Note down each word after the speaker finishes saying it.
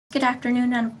Good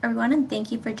afternoon, everyone, and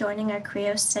thank you for joining our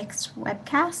Creo 6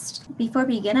 webcast. Before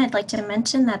we begin, I'd like to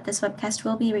mention that this webcast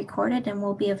will be recorded and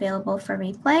will be available for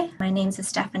replay. My name is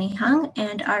Stephanie Hung,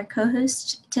 and our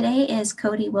co-host today is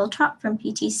Cody Wiltrop from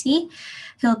PTC.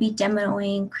 He'll be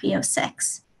demoing Creo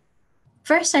 6.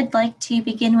 First, I'd like to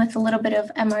begin with a little bit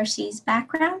of MRC's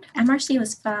background. MRC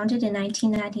was founded in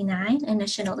 1999,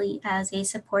 initially as a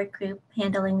support group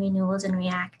handling renewals and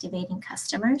reactivating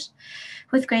customers.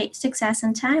 With great success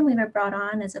and time, we were brought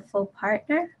on as a full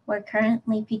partner. We're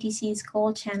currently PTC's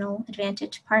Gold Channel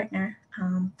Advantage partner.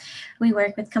 We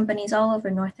work with companies all over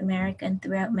North America and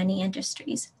throughout many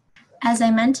industries. As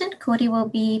I mentioned, Cody will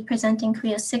be presenting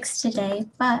Creo 6 today,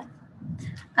 but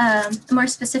more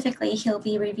specifically, he'll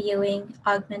be reviewing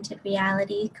augmented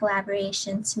reality,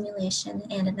 collaboration, simulation,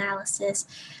 and analysis,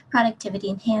 productivity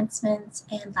enhancements,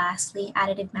 and lastly,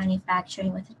 additive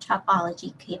manufacturing with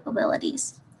topology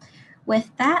capabilities.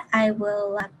 With that, I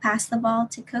will pass the ball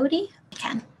to Cody.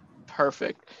 Ken.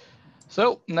 Perfect.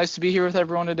 So nice to be here with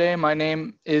everyone today. My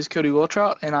name is Cody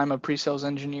Wiltrout, and I'm a pre-sales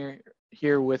engineer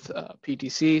here with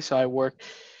PTC. So I work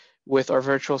with our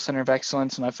Virtual Center of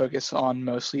Excellence, and I focus on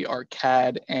mostly our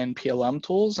CAD and PLM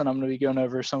tools, and I'm going to be going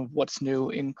over some of what's new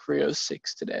in Creo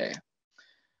 6 today.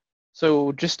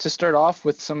 So just to start off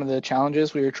with some of the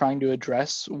challenges we are trying to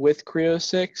address with Creo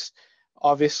 6,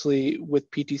 obviously with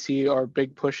PTC, our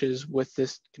big push is with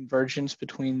this convergence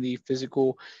between the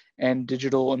physical and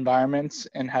digital environments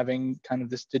and having kind of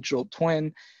this digital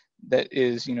twin that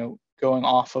is, going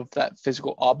off of that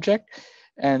physical object.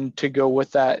 And to go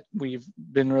with that, we've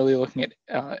been really looking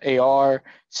at AR,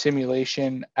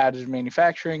 simulation, additive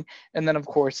manufacturing, and then of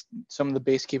course, some of the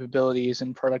base capabilities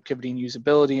and productivity and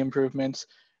usability improvements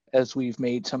as we've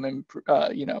made some,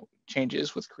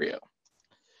 changes with Creo.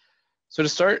 So to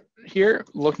start here,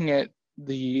 looking at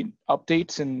the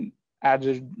updates and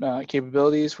added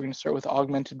capabilities, we're going to start with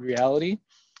augmented reality.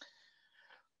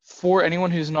 For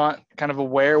anyone who's not kind of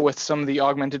aware with some of the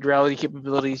augmented reality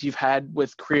capabilities you've had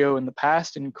with Creo in the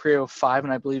past, in Creo 5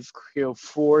 and I believe Creo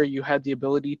 4, you had the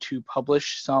ability to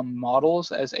publish some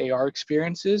models as AR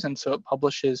experiences. And so it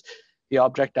publishes the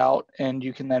object out and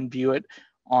you can then view it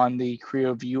on the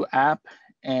Creo View app.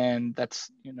 And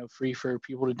that's free for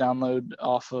people to download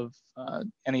off of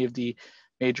any of the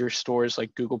major stores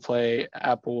like Google Play,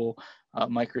 Apple,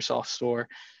 Microsoft Store.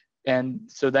 And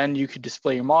so then you could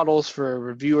display your models for a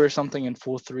review or something in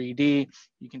full 3D.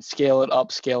 You can scale it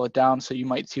up, scale it down, so you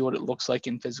might see what it looks like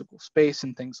in physical space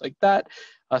and things like that.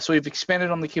 So we've expanded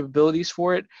on the capabilities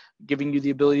for it, giving you the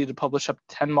ability to publish up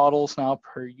to 10 models now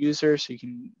per user, so you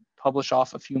can publish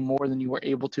off a few more than you were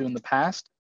able to in the past.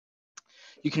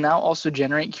 You can now also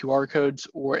generate QR codes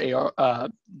or AR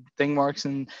thing marks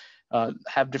and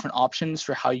have different options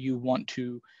for how you want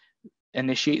to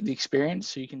initiate the experience.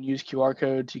 So you can use QR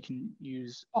codes, you can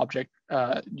use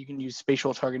you can use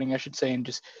spatial targeting, I should say, and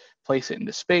just place it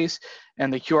into space.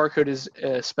 And the QR code is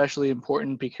especially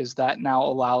important because that now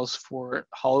allows for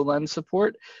HoloLens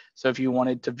support. So if you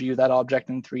wanted to view that object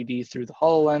in 3D through the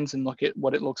HoloLens and look at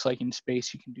what it looks like in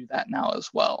space, you can do that now as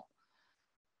well.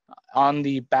 On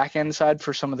the back-end side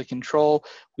for some of the control,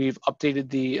 we've updated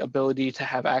the ability to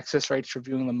have access rights for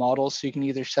viewing the models. So you can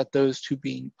either set those to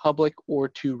being public or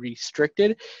to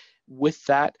restricted. With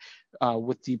that,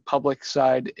 with the public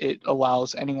side, it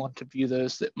allows anyone to view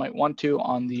those that might want to.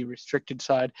 On the restricted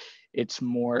side, it's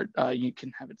more, you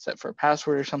can have it set for a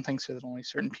password or something so that only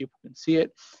certain people can see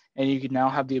it. And you can now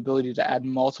have the ability to add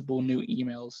multiple new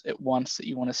emails at once that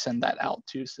you want to send that out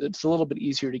to. So it's a little bit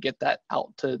easier to get that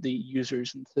out to the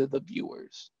users and to the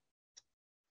viewers.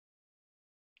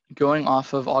 Going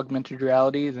off of augmented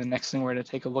reality, the next thing we're going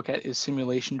to take a look at is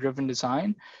simulation-driven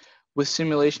design. With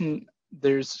simulation,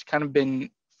 there's kind of been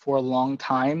for a long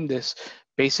time this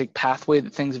basic pathway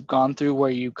that things have gone through where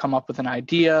you come up with an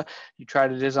idea, you try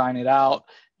to design it out,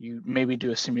 you maybe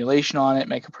do a simulation on it,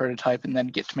 make a prototype, and then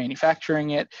get to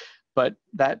manufacturing it. But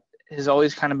that has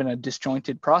always kind of been a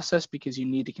disjointed process because you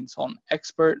need to consult an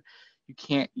expert. You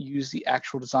can't use the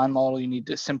actual design model. You need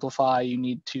to simplify, you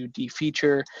need to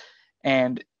defeature,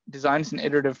 and design is an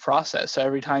iterative process. So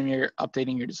every time you're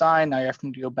updating your design, now you're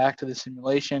having to go back to the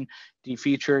simulation,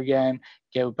 defeature again,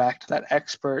 go back to that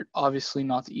expert. Obviously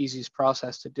not the easiest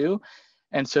process to do.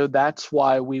 And so that's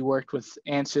why we worked with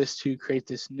ANSYS to create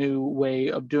this new way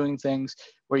of doing things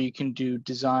where you can do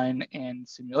design and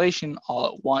simulation all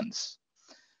at once.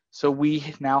 So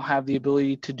we now have the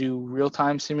ability to do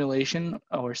real-time simulation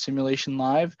or simulation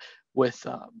live with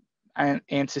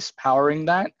ANSYS powering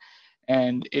that.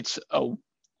 And it's a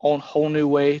whole new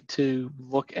way to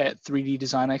look at 3D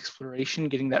design exploration,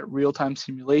 getting that real-time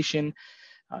simulation,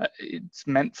 It's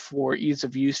meant for ease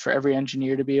of use for every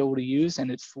engineer to be able to use, and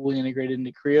it's fully integrated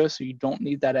into Creo, so you don't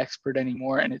need that expert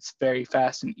anymore, and it's very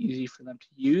fast and easy for them to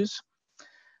use.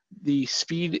 The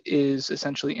speed is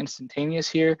essentially instantaneous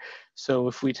here. So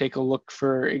if we take a look,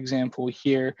 for example,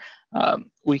 here,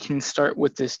 we can start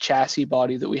with this chassis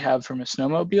body that we have from a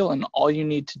snowmobile, and all you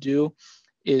need to do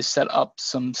is set up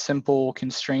some simple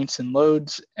constraints and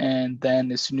loads, and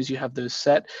then as soon as you have those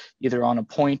set, either on a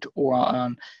point or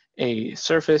on a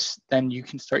surface, then you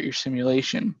can start your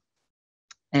simulation.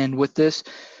 And with this,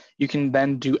 you can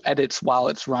then do edits while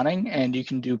it's running, and you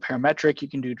can do parametric, you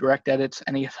can do direct edits,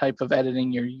 any type of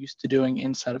editing you're used to doing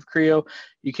inside of Creo,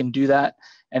 you can do that.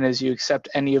 And as you accept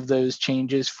any of those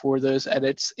changes for those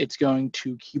edits, it's going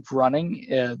to keep running.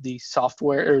 The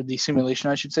software, or the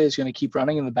simulation, I should say, is going to keep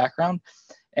running in the background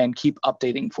and keep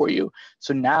updating for you.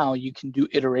 So now you can do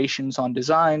iterations on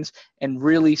designs and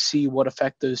really see what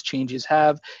effect those changes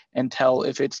have and tell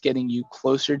if it's getting you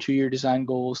closer to your design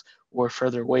goals or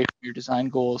further away from your design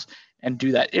goals, and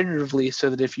do that iteratively so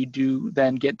that if you do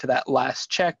then get to that last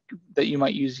check that you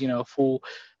might use, a full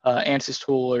ANSYS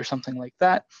tool or something like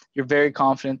that, you're very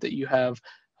confident that you have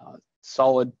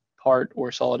solid part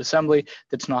or solid assembly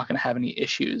that's not going to have any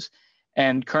issues.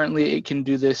 And currently it can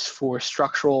do this for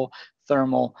structural,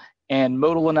 thermal, and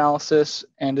modal analysis.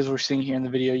 And as we're seeing here in the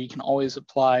video, you can always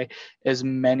apply as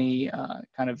many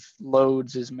kind of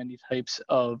loads, as many types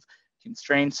of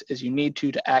constraints as you need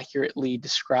to accurately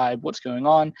describe what's going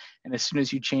on. And as soon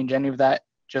as you change any of that,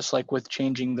 just like with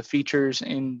changing the features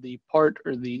in the part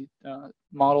or the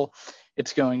model,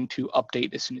 it's going to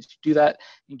update as soon as you do that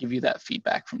and give you that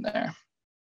feedback from there.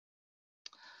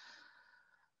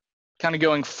 Kind of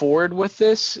going forward with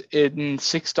this, in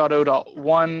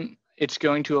 6.0.1, it's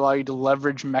going to allow you to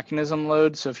leverage mechanism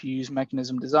loads. So if you use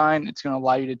mechanism design, it's going to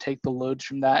allow you to take the loads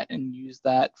from that and use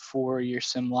that for your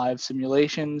SimLive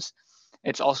simulations.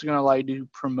 It's also going to allow you to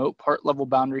promote part level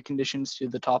boundary conditions to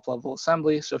the top level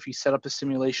assembly. So if you set up a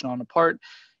simulation on a part,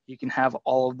 you can have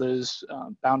all of those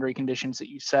boundary conditions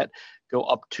that you set go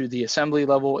up to the assembly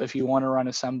level if you want to run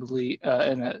assembly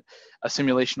in a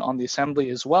simulation on the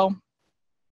assembly as well.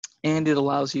 And it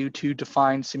allows you to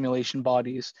define simulation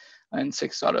bodies in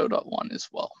 6.0.1 as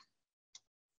well.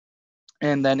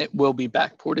 And then it will be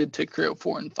backported to Creo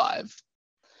 4 and 5.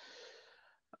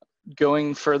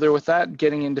 Going further with that,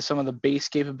 getting into some of the base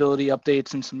capability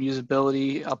updates and some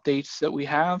usability updates that we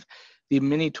have. The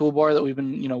mini toolbar that we've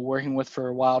been working with for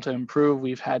a while to improve,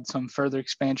 we've had some further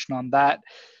expansion on that.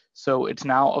 So it's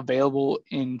now available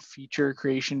in feature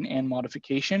creation and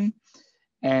modification.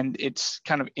 And it's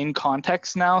kind of in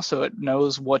context now, so it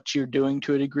knows what you're doing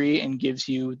to a degree and gives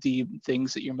you the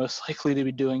things that you're most likely to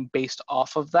be doing based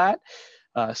off of that.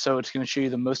 So it's going to show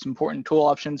you the most important tool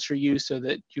options for you so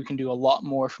that you can do a lot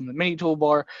more from the mini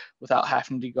toolbar without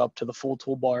having to go up to the full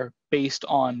toolbar based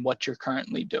on what you're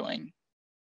currently doing.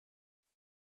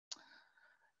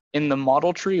 In the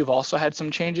model tree, you've also had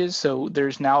some changes. So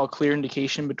there's now a clear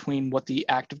indication between what the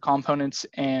active components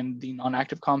and the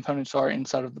non-active components are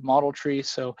inside of the model tree.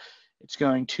 So it's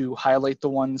going to highlight the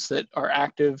ones that are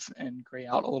active and gray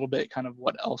out a little bit kind of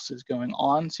what else is going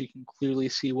on, so you can clearly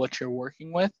see what you're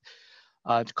working with.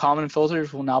 Common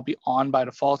filters will now be on by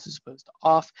default as opposed to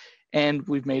off. And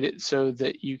we've made it so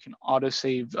that you can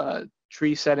auto-save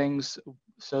tree settings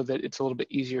so that it's a little bit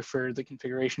easier for the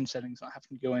configuration settings, not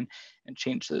having to go in and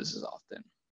change those as often.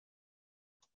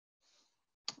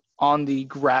 On the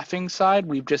graphing side,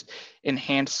 we've just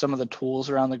enhanced some of the tools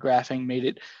around the graphing, made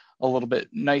it a little bit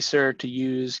nicer to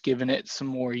use, given it some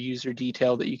more user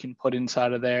detail that you can put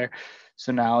inside of there.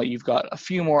 So now you've got a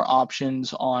few more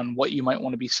options on what you might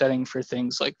want to be setting for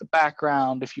things like the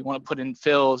background. If you want to put in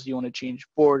fills, you want to change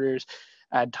borders,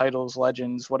 add titles,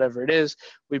 legends, whatever it is,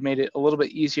 we've made it a little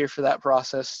bit easier for that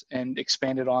process and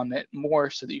expanded on it more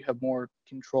so that you have more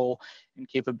control and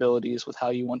capabilities with how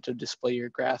you want to display your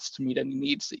graphs to meet any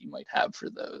needs that you might have for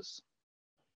those.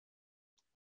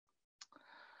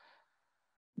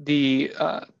 There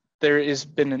has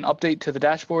been an update to the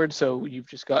dashboard, so you've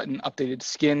just got an updated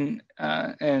skin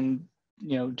and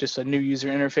just a new user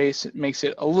interface. It makes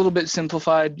it a little bit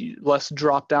simplified, less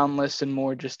drop-down lists and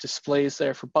more just displays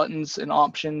there for buttons and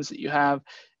options that you have.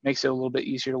 Makes it a little bit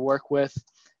easier to work with.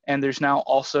 And there's now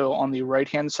also on the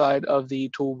right-hand side of the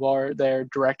toolbar there,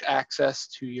 direct access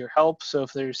to your help. So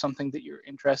if there's something that you're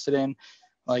interested in,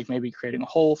 like maybe creating a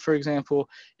hole, for example,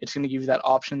 it's going to give you that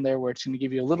option there where it's going to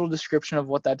give you a little description of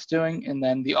what that's doing, and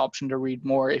then the option to read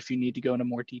more if you need to go into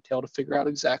more detail to figure out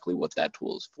exactly what that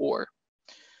tool is for.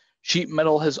 Sheet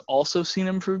metal has also seen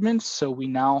improvements, so we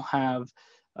now have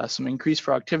some increased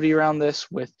productivity around this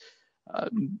with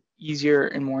easier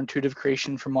and more intuitive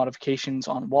creation for modifications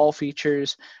on wall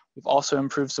features. We've also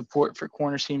improved support for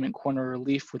corner seam and corner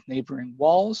relief with neighboring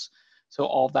walls. So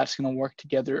all of that's going to work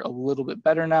together a little bit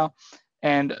better now.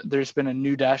 And there's been a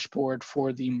new dashboard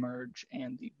for the merge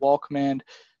and the wall command.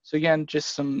 So again,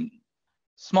 just some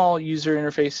small user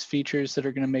interface features that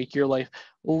are going to make your life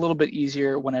a little bit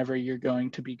easier whenever you're going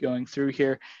to be going through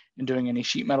here and doing any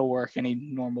sheet metal work, any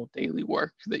normal daily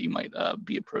work that you might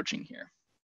be approaching here.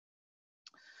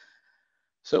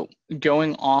 So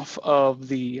going off of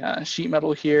the sheet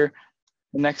metal here,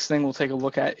 the next thing we'll take a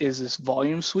look at is this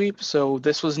volume sweep. So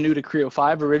this was new to Creo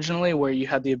 5 originally, where you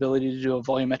had the ability to do a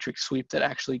volumetric sweep that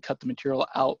actually cut the material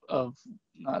out of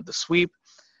the sweep.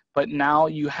 But now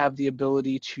you have the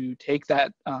ability to take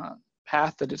that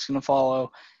path that it's going to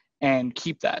follow and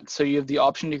keep that. So you have the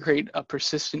option to create a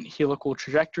persistent helical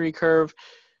trajectory curve,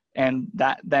 and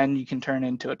that then you can turn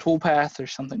into a toolpath or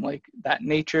something like that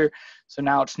nature. So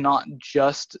now it's not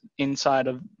just inside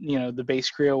of the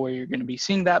base Creo where you're going to be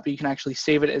seeing that, but you can actually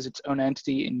save it as its own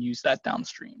entity and use that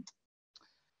downstream.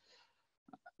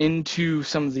 Into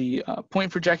some of the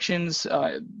point projections.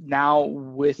 Now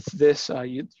with this,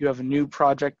 you have a new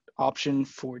project option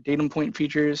for datum point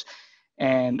features,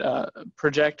 and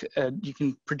you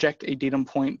can project a datum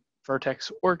point vertex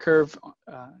or curve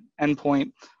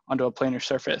endpoint onto a planar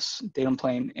surface, datum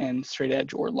plane, and straight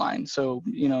edge or line. So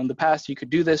in the past you could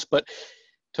do this, but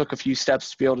took a few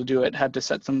steps to be able to do it, had to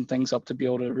set some things up to be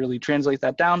able to really translate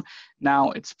that down.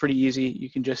 Now it's pretty easy. You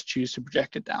can just choose to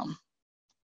project it down.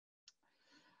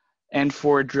 And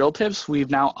for drill tips,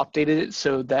 we've now updated it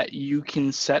so that you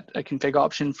can set a config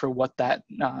option for what that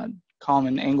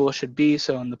common angle should be.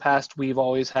 So in the past, we've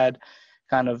always had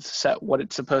kind of set what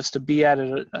it's supposed to be at.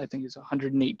 I think it's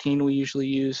 118 we usually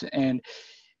use. And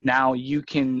now you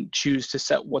can choose to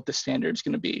set what the standard is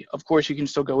going to be. Of course, you can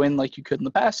still go in like you could in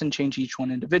the past and change each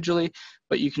one individually,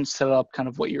 but you can set up kind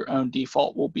of what your own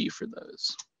default will be for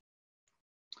those.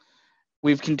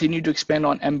 We've continued to expand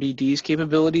on MBD's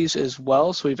capabilities as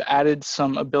well. So we've added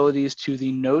some abilities to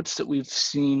the notes that we've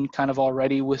seen kind of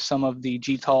already with some of the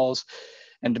GTOLs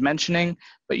and dimensioning,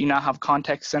 but you now have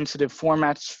context-sensitive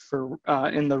formats for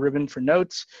in the ribbon for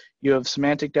notes. You have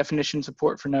semantic definition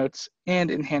support for notes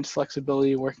and enhanced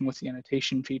flexibility working with the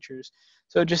annotation features.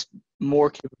 So just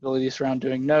more capabilities around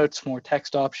doing notes, more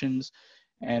text options,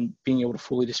 and being able to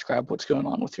fully describe what's going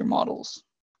on with your models.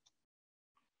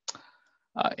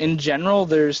 In general,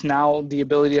 there's now the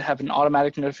ability to have an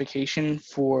automatic notification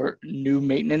for new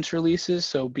maintenance releases.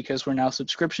 So because we're now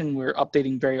subscription, we're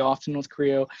updating very often with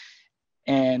Creo.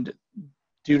 And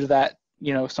due to that,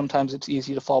 sometimes it's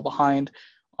easy to fall behind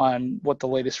on what the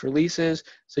latest release is.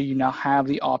 So you now have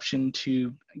the option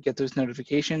to get those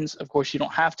notifications. Of course, you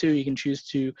don't have to. You can choose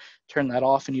to turn that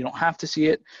off and you don't have to see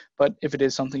it. But if it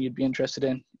is something you'd be interested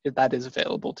in, that is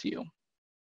available to you.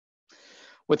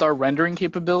 With our rendering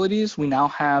capabilities, we now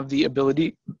have the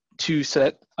ability to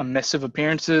set emissive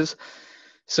appearances.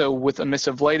 So with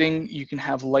emissive lighting, you can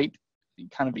have light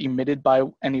kind of emitted by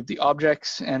any of the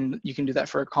objects, and you can do that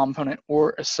for a component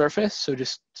or a surface. So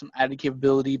just some added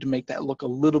capability to make that look a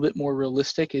little bit more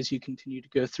realistic as you continue to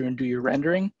go through and do your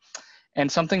rendering. And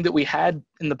something that we had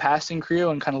in the past in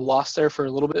Creo and kind of lost there for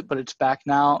a little bit, but it's back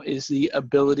now, is the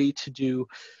ability to do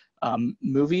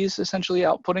movies essentially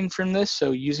outputting from this.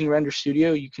 So using Render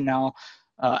Studio, you can now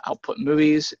output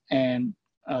movies, and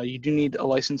you do need a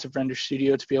license of Render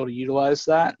Studio to be able to utilize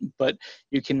that, but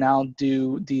you can now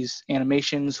do these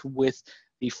animations with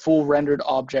the full rendered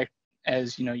object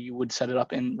as you would set it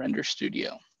up in Render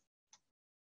Studio.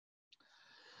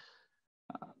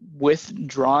 With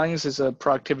drawings as a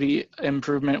productivity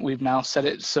improvement, we've now set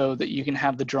it so that you can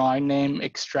have the drawing name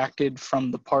extracted from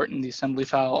the part in the assembly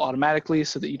file automatically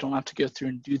so that you don't have to go through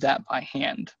and do that by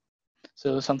hand.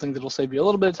 So something that'll save you a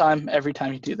little bit of time every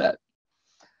time you do that.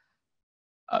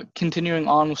 Continuing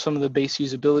on with some of the base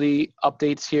usability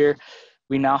updates here,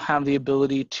 we now have the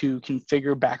ability to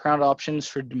configure background options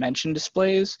for dimension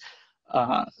displays.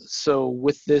 So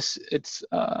with this, it's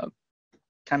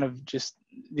kind of just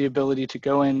the ability to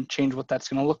go in, change what that's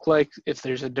going to look like. If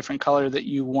there's a different color that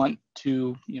you want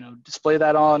to, display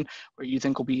that on, or you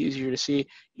think will be easier to see,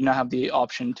 you now have the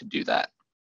option to do that.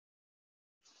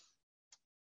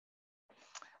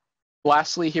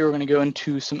 Lastly, here we're going to go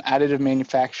into some additive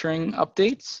manufacturing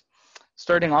updates.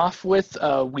 Starting off with,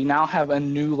 we now have a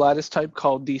new lattice type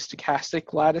called the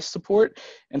stochastic lattice support.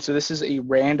 And so this is a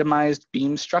randomized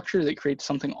beam structure that creates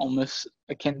something almost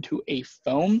akin to a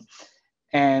foam.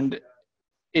 And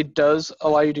it does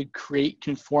allow you to create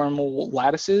conformal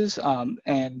lattices,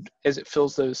 and as it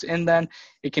fills those in, then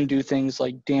it can do things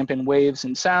like dampen waves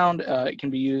and sound. It can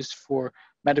be used for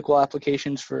medical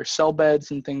applications for cell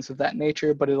beds and things of that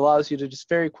nature, but it allows you to just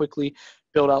very quickly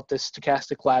build out this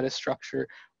stochastic lattice structure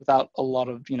without a lot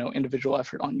of individual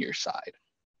effort on your side.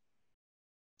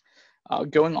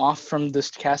 Going off from the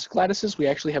stochastic lattices, we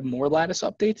actually have more lattice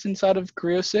updates inside of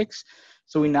Creo 6.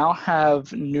 So we now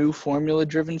have new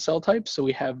formula-driven cell types. So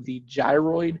we have the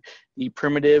gyroid, the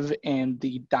primitive, and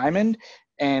the diamond.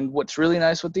 And what's really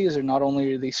nice with these are not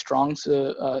only are they strong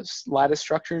lattice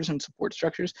structures and support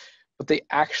structures, but they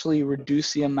actually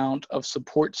reduce the amount of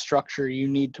support structure you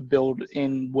need to build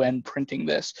in when printing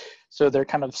this. So they're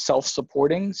kind of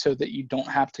self-supporting so that you don't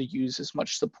have to use as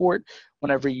much support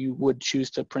whenever you would choose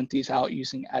to print these out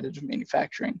using additive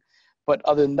manufacturing. But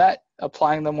other than that,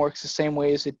 applying them works the same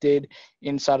way as it did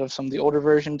inside of some of the older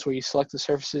versions, where you select the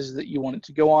surfaces that you want it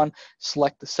to go on,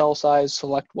 select the cell size,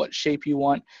 select what shape you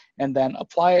want, and then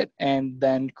apply it, and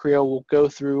then Creo will go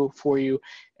through for you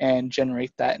and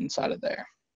generate that inside of there.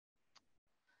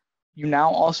 You now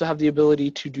also have the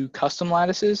ability to do custom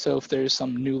lattices. So if there's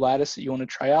some new lattice that you want to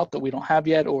try out that we don't have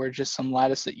yet, or just some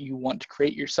lattice that you want to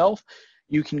create yourself,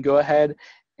 you can go ahead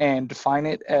and define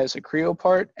it as a Creo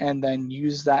part and then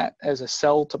use that as a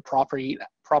cell to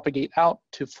propagate out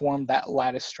to form that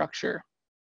lattice structure.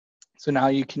 So now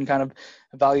you can kind of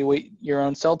evaluate your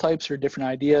own cell types or different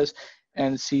ideas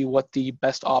and see what the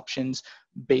best options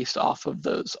based off of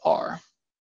those are.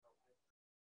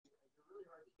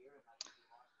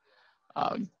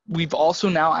 We've also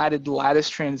now added lattice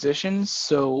transitions,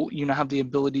 so you now have the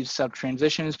ability to set up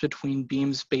transitions between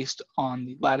beams based on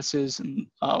the lattices and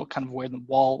kind of where the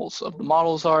walls of the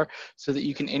models are, so that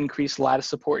you can increase lattice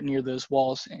support near those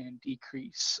walls and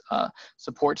decrease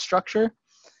support structure.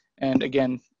 And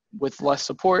again, with less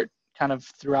support, kind of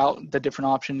throughout the different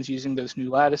options using those new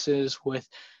lattices with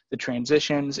the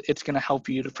transitions, it's going to help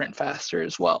you to print faster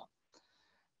as well.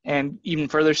 And even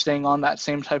further, staying on that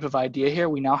same type of idea here,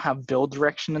 we now have build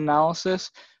direction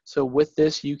analysis. So with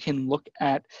this, you can look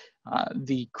at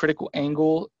the critical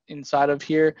angle inside of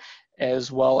here,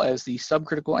 as well as the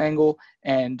subcritical angle,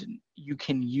 and you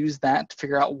can use that to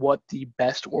figure out what the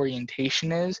best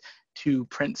orientation is to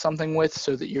print something with,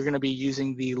 so that you're going to be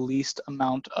using the least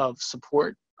amount of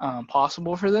support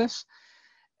possible for this.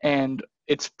 And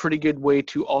it's a pretty good way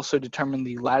to also determine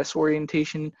the lattice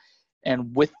orientation.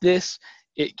 And with this,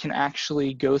 it can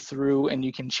actually go through and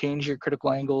you can change your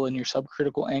critical angle and your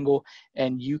subcritical angle,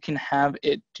 and you can have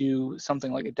it do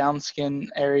something like a downskin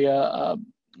area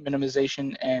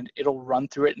minimization, and it'll run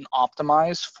through it and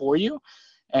optimize for you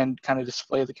and kind of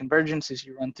display the convergence as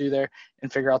you run through there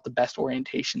and figure out the best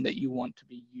orientation that you want to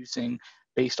be using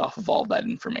based off of all of that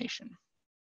information.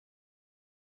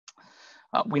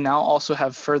 We now also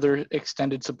have further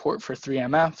extended support for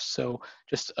 3MF, so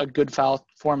just a good file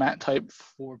format type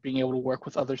for being able to work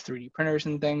with other 3D printers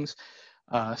and things,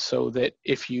 so that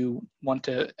if you want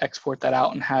to export that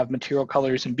out and have material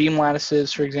colors and beam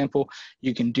lattices, for example,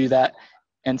 you can do that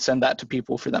and send that to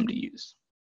people for them to use.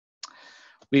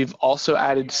 We've also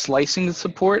added slicing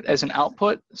support as an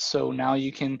output. So now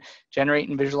you can generate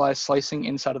and visualize slicing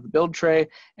inside of the build tray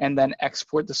and then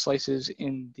export the slices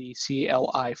in the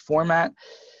CLI format.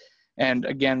 And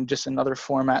again, just another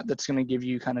format that's going to give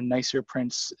you kind of nicer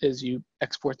prints as you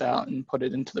export that out and put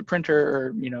it into the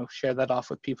printer, or share that off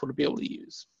with people to be able to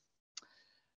use.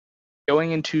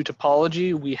 Going into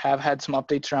topology, we have had some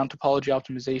updates around topology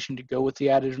optimization to go with the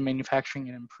additive manufacturing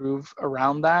and improve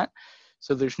around that.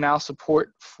 So there's now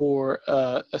support for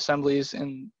assemblies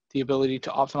and the ability to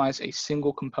optimize a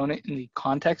single component in the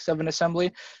context of an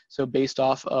assembly. So based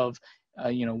off of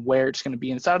where it's going to be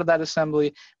inside of that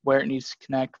assembly, where it needs to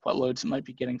connect, what loads it might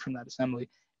be getting from that assembly,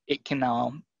 it can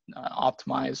now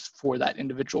optimize for that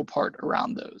individual part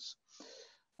around those.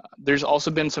 There's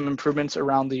also been some improvements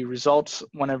around the results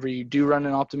whenever you do run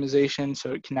an optimization.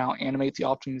 So it can now animate the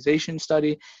optimization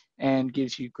study and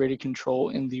gives you greater control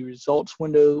in the results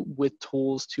window with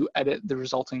tools to edit the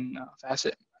resulting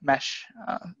facet mesh.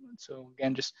 So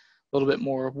again, just a little bit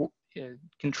more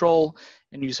control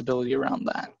and usability around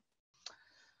that.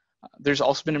 There's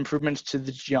also been improvements to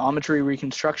the geometry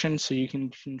reconstruction, so you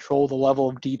can control the level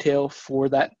of detail for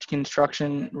that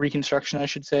reconstruction, I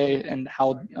should say, and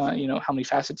how how many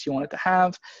facets you want it to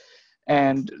have.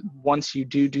 And once you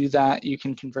do that, you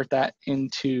can convert that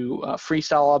into a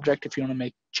freestyle object if you want to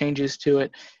make changes to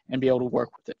it and be able to work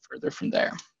with it further from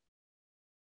there.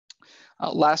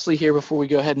 Lastly here, before we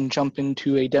go ahead and jump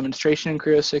into a demonstration in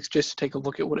Creo 6, just to take a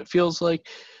look at what it feels like.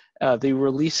 The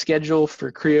release schedule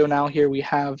for Creo now here, we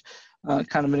have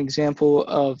kind of an example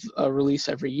of a release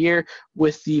every year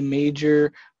with the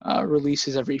major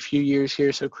releases every few years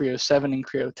here. So Creo 7 and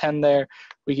Creo 10 there,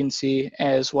 we can see,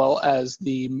 as well as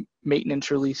the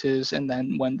maintenance releases, and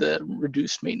then when the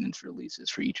reduced maintenance releases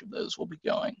for each of those will be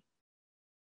going.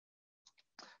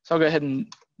 So I'll go ahead and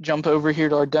jump over here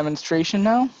to our demonstration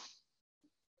now.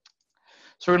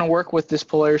 So we're going to work with this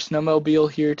Polaris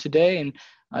snowmobile here today and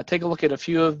take a look at a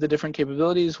few of the different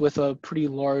capabilities, with a pretty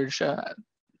large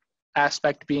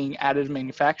aspect being additive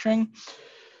manufacturing.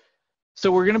 So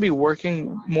we're going to be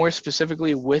working more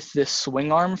specifically with this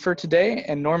swing arm for today,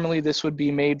 and normally this would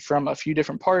be made from a few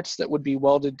different parts that would be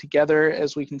welded together,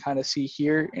 as we can kind of see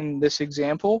here in this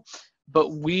example. But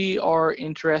we are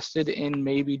interested in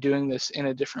maybe doing this in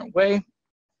a different way,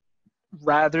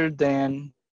 rather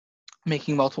than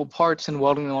making multiple parts and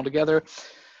welding them all together.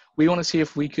 We want to see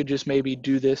if we could just maybe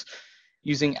do this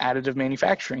using additive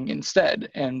manufacturing instead,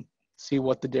 and see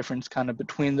what the difference kind of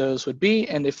between those would be,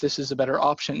 and if this is a better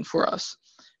option for us.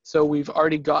 So we've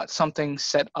already got something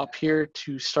set up here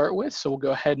to start with, so we'll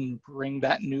go ahead and bring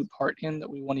that new part in that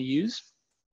we want to use.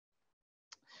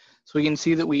 So we can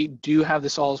see that we do have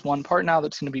this all as one part now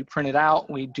that's going to be printed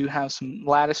out. We do have some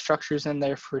lattice structures in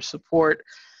there for support,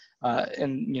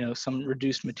 and some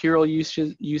reduced material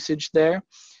usage there.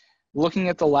 Looking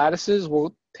at the lattices,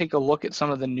 we'll take a look at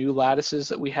some of the new lattices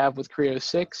that we have with Creo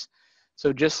 6.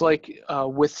 So just like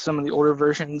with some of the older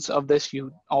versions of this,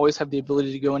 you always have the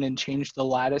ability to go in and change the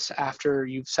lattice after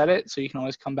you've set it. So you can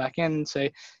always come back in and say,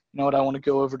 you know what, I want to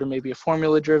go over to maybe a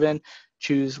formula driven,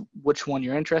 choose which one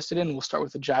you're interested in. We'll start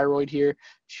with the gyroid here,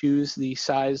 choose the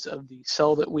size of the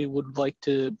cell that we would like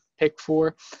to pick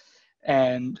for,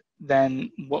 and then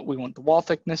what we want the wall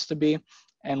thickness to be,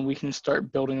 and we can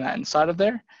start building that inside of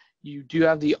there. You do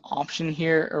have the option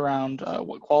here around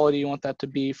what quality you want that to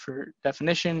be for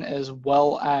definition, as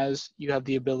well as you have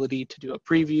the ability to do a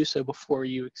preview. So before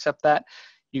you accept that,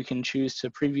 you can choose to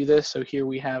preview this. So here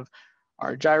we have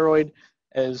our gyroid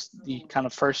as the kind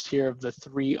of first here of the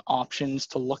three options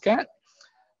to look at.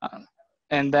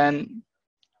 And then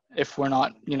if we're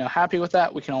not happy with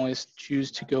that, we can always choose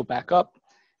to go back up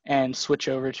and switch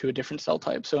over to a different cell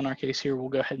type. So in our case here, we'll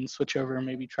go ahead and switch over and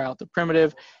maybe try out the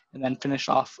primitive, and then finish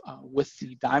off with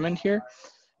the diamond here.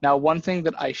 Now, one thing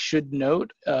that I should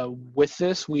note with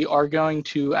this, we are going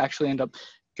to actually end up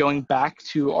going back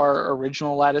to our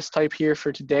original lattice type here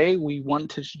for today. We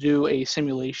want to do a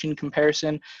simulation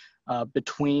comparison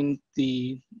between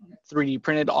the 3D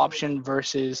printed option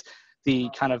versus the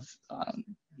kind of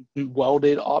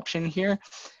welded option here.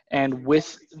 And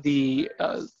with the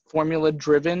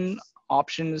formula-driven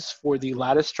options for the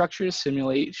lattice structures,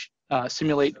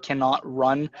 Simulate cannot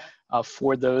run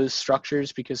for those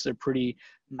structures because they're pretty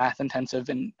math-intensive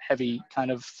and heavy kind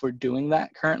of for doing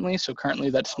that currently. So currently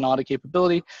that's not a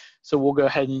capability. So we'll go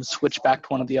ahead and switch back to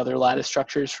one of the other lattice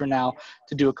structures for now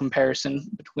to do a comparison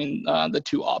between the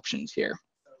two options here.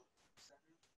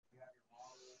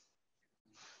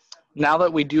 Now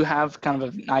that we do have kind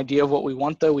of an idea of what we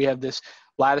want, though, we have this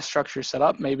lattice structure set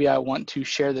up. Maybe I want to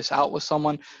share this out with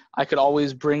someone. I could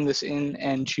always bring this in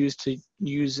and choose to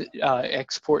use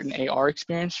export an AR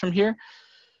experience from here.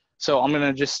 So I'm going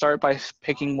to just start by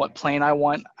picking what plane I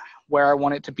want, where I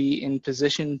want it to be in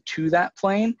position to that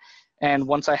plane. And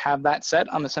once I have that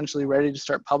set, I'm essentially ready to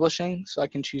start publishing. So I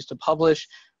can choose to publish,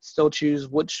 still choose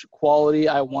which quality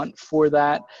I want for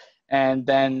that. And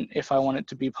then if I want it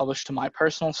to be published to my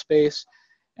personal space,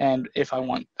 and if I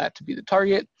want that to be the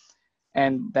target,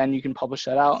 and then you can publish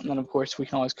that out. And then of course we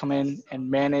can always come in and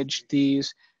manage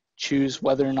these, choose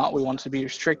whether or not we want it to be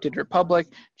restricted or public,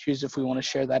 choose if we want to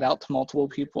share that out to multiple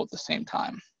people at the same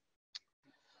time.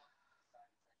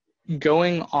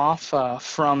 Going off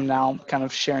from now kind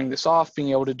of sharing this off,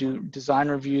 being able to do design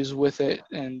reviews with it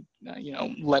and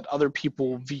let other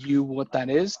people view what that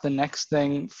is, the next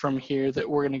thing from here that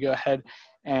we're going to go ahead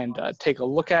and take a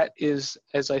look at is,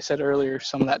 as I said earlier,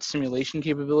 some of that simulation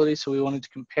capability. So we wanted to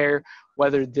compare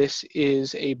whether this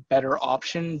is a better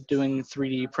option doing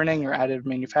 3D printing or additive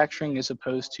manufacturing as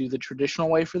opposed to the traditional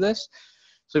way for this.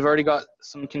 So we've already got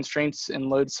some constraints and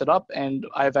loads set up, and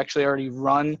I've actually already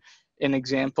run an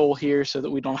example here so that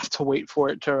we don't have to wait for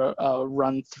it to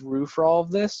run through for all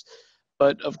of this.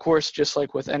 But of course, just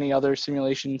like with any other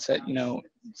simulation, set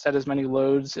as many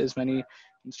loads, as many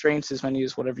constraints, as many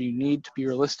as whatever you need to be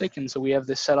realistic. And so we have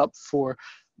this set up for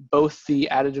both the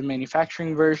additive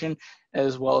manufacturing version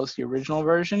as well as the original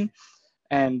version.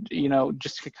 And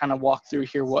just to kind of walk through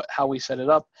here how we set it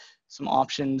up, some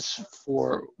options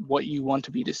for what you want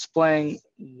to be displaying,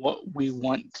 what we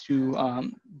want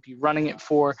to be running it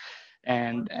for,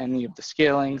 and any of the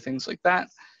scaling, things like that.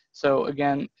 So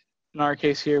again, in our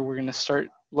case here, we're going to start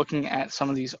looking at some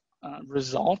of these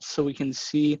results so we can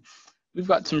see we've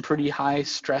got some pretty high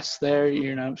stress there,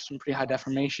 some pretty high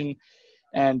deformation.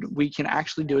 and we can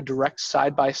actually do a direct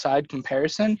side-by-side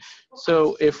comparison.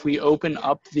 So if we open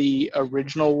up the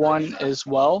original one as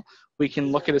well, we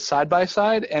can look at a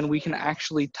side-by-side, and we can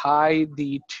actually tie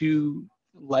the two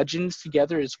legends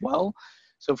together as well.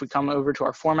 So if we come over to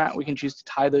our format, we can choose to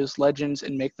tie those legends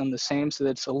and make them the same so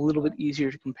that it's a little bit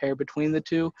easier to compare between the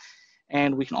two.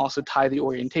 And we can also tie the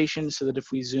orientation so that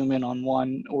if we zoom in on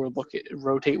one or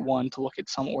rotate one to look at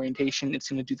some orientation, it's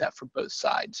going to do that for both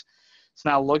sides. So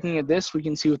now looking at this, we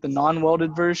can see with the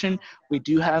non-welded version, we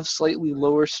do have slightly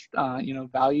lower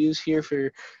values here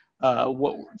for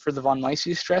the von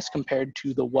Mises stress compared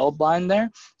to the weld line there.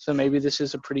 So maybe this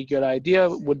is a pretty good idea,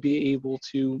 would be able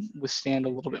to withstand a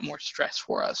little bit more stress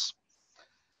for us.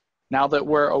 Now that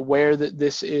we're aware that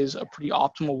this is a pretty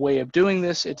optimal way of doing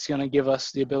this, it's going to give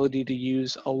us the ability to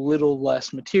use a little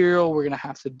less material. We're going to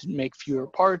have to make fewer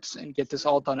parts and get this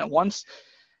all done at once.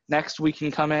 Next, we can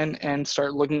come in and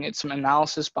start looking at some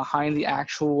analysis behind the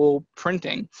actual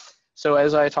printing. So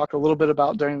as I talked a little bit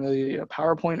about during the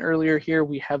PowerPoint earlier here,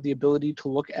 we have the ability to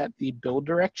look at the build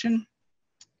direction,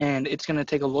 and it's going to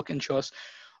take a look and show us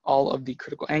all of the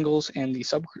critical angles and the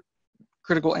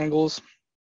subcritical angles.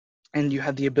 And you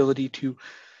have the ability to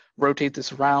rotate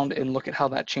this around and look at how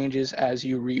that changes as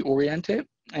you reorient it.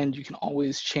 And you can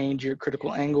always change your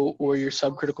critical angle or your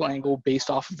subcritical angle based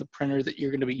off of the printer that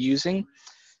you're going to be using.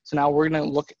 So now we're going to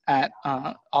look at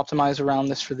optimize around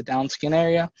this for the downskin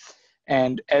area.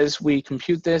 And as we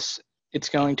compute this, it's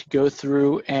going to go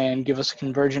through and give us a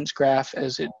convergence graph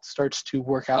as it starts to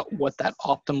work out what that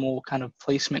optimal kind of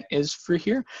placement is for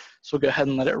here. So we'll go ahead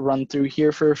and let it run through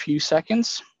here for a few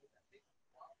seconds.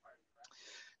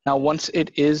 Now, once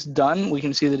it is done, we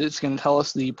can see that it's going to tell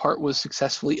us the part was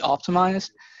successfully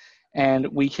optimized, and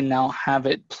we can now have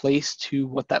it placed to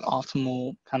what that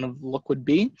optimal kind of look would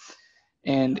be.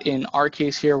 And in our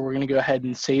case here, we're going to go ahead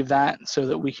and save that so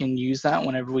that we can use that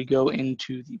whenever we go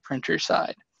into the printer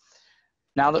side.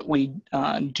 Now that we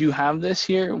do have this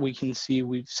here, we can see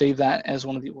we've saved that as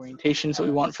one of the orientations that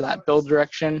we want for that build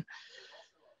direction.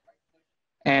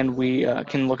 And we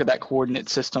can look at that coordinate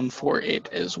system for it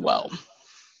as well.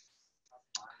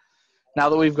 Now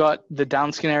that we've got the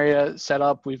downskin area set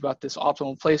up, we've got this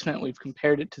optimal placement, we've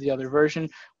compared it to the other version,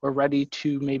 we're ready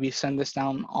to maybe send this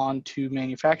down onto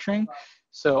manufacturing.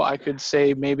 So I could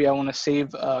say maybe I want to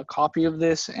save a copy of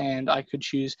this, and I could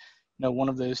choose one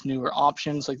of those newer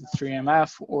options like the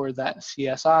 3MF or that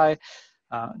CSI,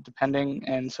 depending.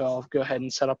 And so I'll go ahead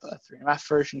and set up a 3MF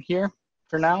version here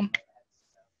for now.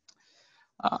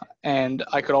 And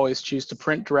I could always choose to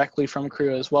print directly from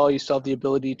Creo as well. You still have the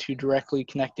ability to directly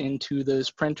connect into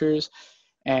those printers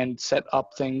and set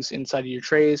up things inside of your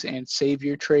trays and save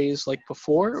your trays like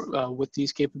before with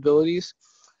these capabilities.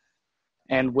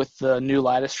 And with the new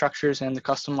lattice structures and the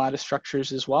custom lattice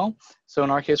structures as well. So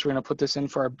in our case, we're going to put this in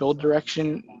for our build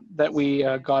direction that we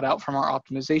got out from our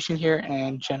optimization here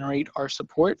and generate our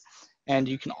support. And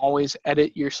you can always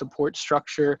edit your support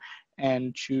structure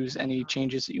and choose any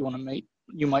changes that you want to make.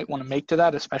 You might want to make to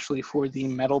that, especially for the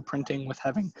metal printing with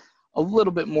having a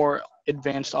little bit more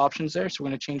advanced options there. So we're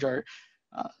going to change our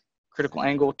critical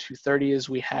angle to 30 as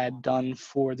we had done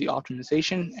for the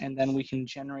optimization, and then we can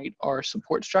generate our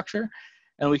support structure.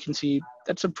 And we can see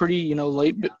that's a pretty,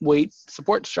 lightweight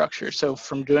support structure. So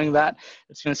from doing that,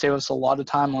 it's going to save us a lot of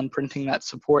time on printing that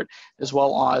support as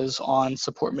well as on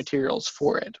support materials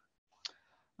for it.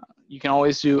 You can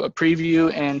always do a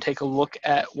preview and take a look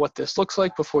at what this looks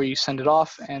like before you send it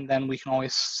off, and then we can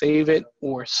always save it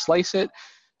or slice it.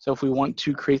 So if we want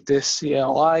to create this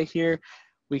CLI here,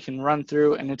 we can run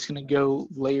through and it's going to go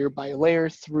layer by layer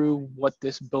through what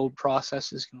this build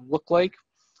process is going to look like.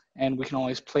 And we can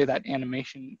always play that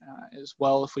animation as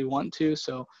well if we want to.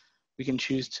 So we can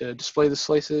choose to display the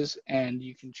slices, and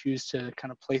you can choose to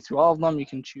kind of play through all of them. You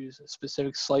can choose a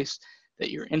specific slice that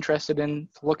you're interested in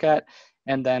to look at.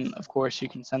 And then, of course, you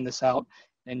can send this out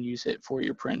and use it for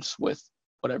your prints with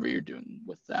whatever you're doing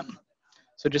with them.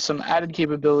 So just some added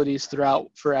capabilities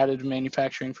throughout for additive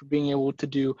manufacturing, for being able to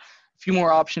do a few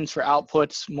more options for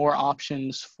outputs, more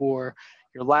options for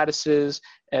your lattices,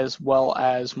 as well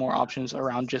as more options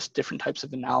around just different types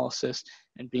of analysis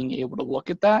and being able to look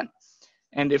at that.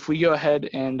 And if we go ahead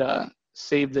and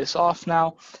save this off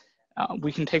now,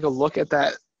 we can take a look at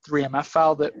that 3MF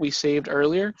file that we saved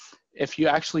earlier. If you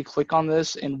actually click on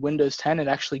this in Windows 10, it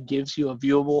actually gives you a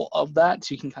viewable of that,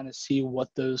 so you can kind of see what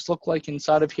those look like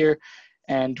inside of here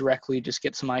and directly just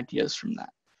get some ideas from that.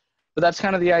 But that's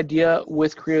kind of the idea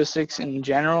with Creo 6 in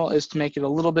general, is to make it a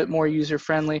little bit more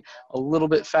user-friendly, a little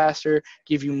bit faster,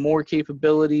 give you more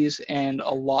capabilities and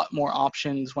a lot more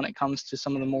options when it comes to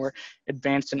some of the more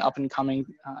advanced and up-and-coming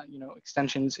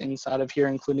extensions inside of here,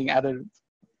 including additive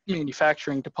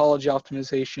manufacturing, topology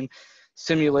optimization,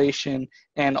 simulation,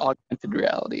 and augmented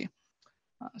reality.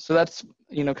 So that's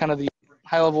kind of the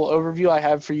high-level overview I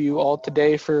have for you all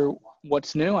today for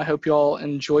what's new. I hope you all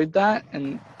enjoyed that,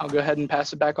 and I'll go ahead and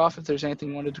pass it back off if there's anything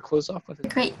you wanted to close off with.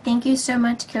 Great. Thank you so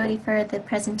much, Cody, for the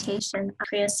presentation.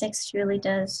 Creo 6 really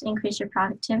does increase your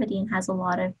productivity and has a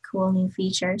lot of cool new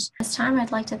features. This time,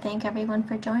 I'd like to thank everyone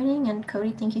for joining, and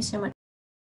Cody, thank you so much.